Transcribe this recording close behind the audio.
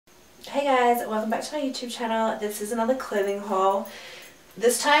Hey guys, welcome back to my YouTube channel. This is another clothing haul.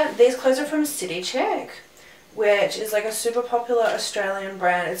 This time these clothes are from Chic, which is like a super popular Australian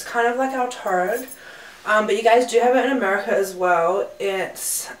brand. It's kind of like our Torrid, but you guys do have it in America as well.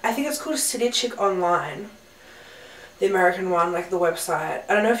 I think it's called Chic Online, the American one, like the website.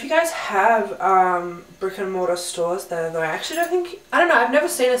 I don't know if you guys have brick and mortar stores there though. I actually I don't know, I've never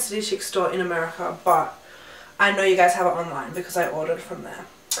seen a Chic store in America, but I know you guys have it online because I ordered from there.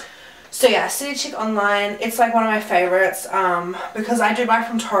 So yeah, Chic Online, it's like one of my favourites because I do buy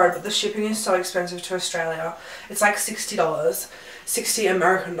from Torrid, but the shipping is so expensive to Australia. It's like $60, 60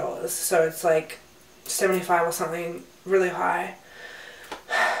 American dollars, so it's like 75 or something, really high.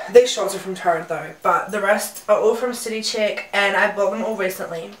 These shorts are from Torrid though, but the rest are all from Chic, and I bought them all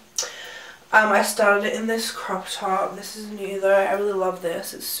recently. I started it in this crop top. This is new though. I really love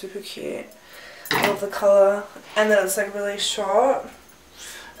this. It's super cute. I love the colour, and then it's like really short.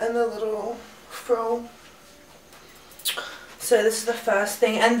 And the little frill. So this is the first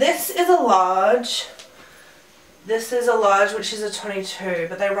thing, and this is a large. This is a large, which is a 22,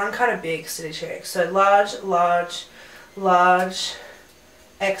 but they run kind of big, Chic. So large, large, large,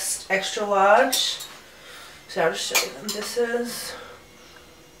 extra large. So I'll just show you them. This is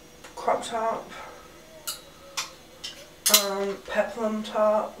crop top, peplum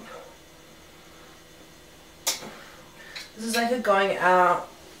top. This is like a going out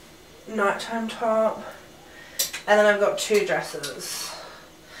nighttime top, and then I've got two dresses.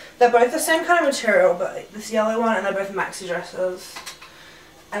 They're both the same kind of material, but this yellow one, and they're both maxi dresses,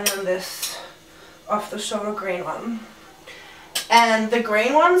 and then this off the shoulder green one. And the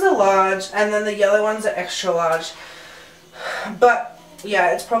green ones are large, and then the yellow ones are extra large, but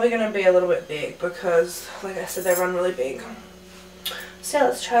yeah, it's probably going to be a little bit big because like I said, they run really big. So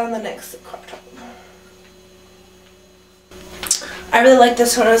let's try on the next crop top. I really like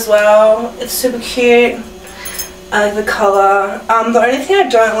this one as well. It's super cute. I like the colour. The only thing I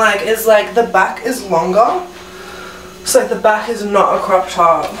don't like is like the back is longer. So like the back is not a crop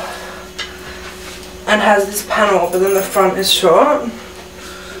top and has this panel, but then the front is short.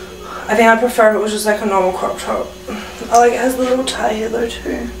 I think I'd prefer if it was just like a normal crop top. I like it has the little tie here though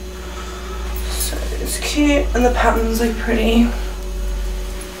too. So it's cute, and the pattern's like pretty.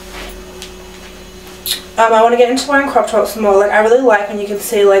 I want to get into wearing crop tops more. Like I really like when you can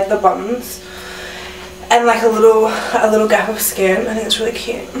see like the buttons and like a little gap of skin. I think it's really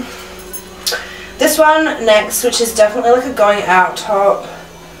cute. This one next, which is definitely like a going out top.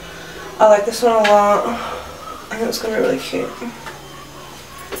 I like this one a lot. I think it's gonna be really cute.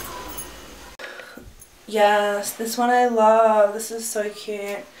 Yes, this one I love. This is so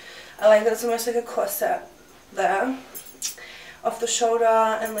cute. I like that it's almost like a corset there, off the shoulder,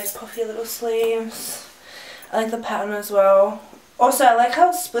 and like puffy little sleeves. I like the pattern as well. Also, I like how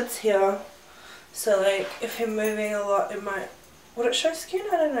it splits here. So like, if you're moving a lot, it might... Would it show skin?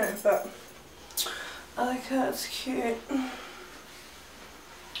 I don't know, but I like how it's cute.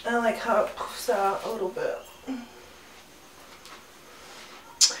 I like how it puffs out a little bit.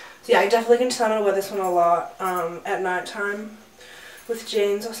 So yeah, I definitely can tell I'm gonna wear this one a lot at night time with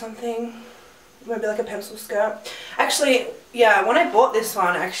jeans or something. Maybe like a pencil skirt. Actually, yeah, when I bought this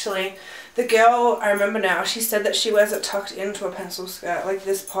one, actually, the girl, I remember now, she said that she wears it tucked into a pencil skirt, like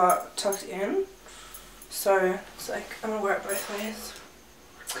this part tucked in. So it's like, I'm gonna wear it both ways.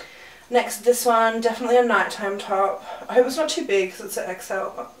 Next, this one, definitely a nighttime top. I hope it's not too big because it's an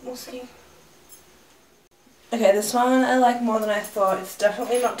XL, but we'll see. Okay, this one I like more than I thought. It's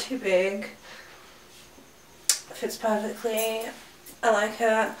definitely not too big. It fits perfectly. I like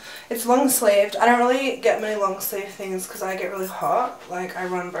it. It's long sleeved. I don't really get many long sleeve things because I get really hot. Like I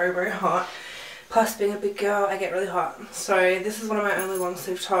run very, very hot. Plus being a big girl, I get really hot. So this is one of my only long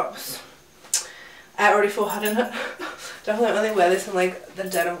sleeve tops. I already feel hot in it. Definitely only wear this in like the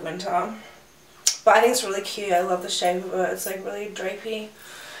dead of winter. But I think it's really cute. I love the shape of it. It's like really drapey.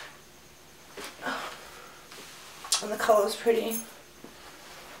 And the colour is pretty.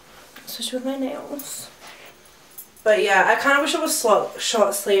 Especially with my nails. But yeah, I kind of wish it was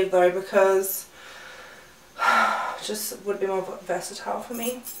short sleeve though, because it just would be more versatile for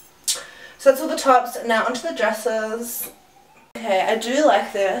me. So that's all the tops. Now onto the dresses. Okay, I do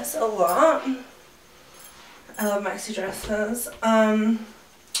like this a lot. I love maxi dresses.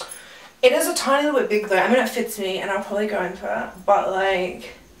 It is a tiny little bit big though. I mean, it fits me and I'll probably go into it. But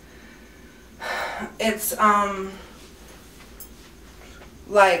like, it's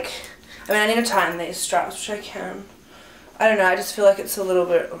like, I mean, I need to tighten these straps, which I can. I don't know, I just feel like it's a little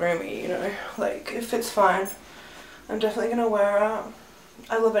bit roomy, you know, like, it fits fine. I'm definitely going to wear it.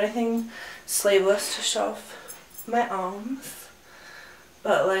 I love anything sleeveless to show off my arms.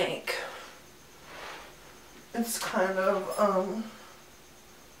 but like it's kind of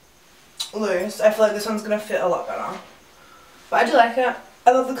loose. I feel like this one's gonna fit a lot better, but I do like it.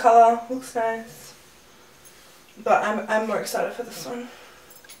 I love the colour, looks nice, but I'm more excited for this one.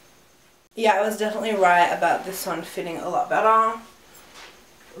 Yeah, I was definitely right about this one fitting a lot better.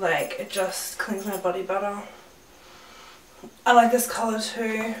 Like, it just cleans my body better. I like this colour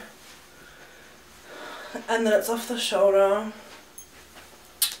too, and then it's off the shoulder.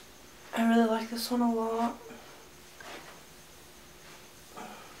 I really like this one a lot.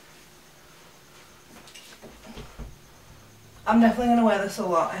 I'm definitely going to wear this a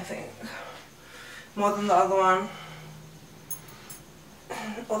lot, I think. More than the other one.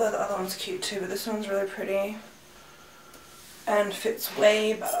 Although the other one's cute too, but this one's really pretty. And fits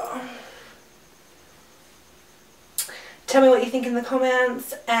way better. Tell me what you think in the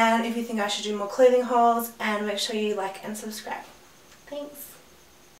comments, and if you think I should do more clothing hauls, and make sure you like and subscribe. Thanks.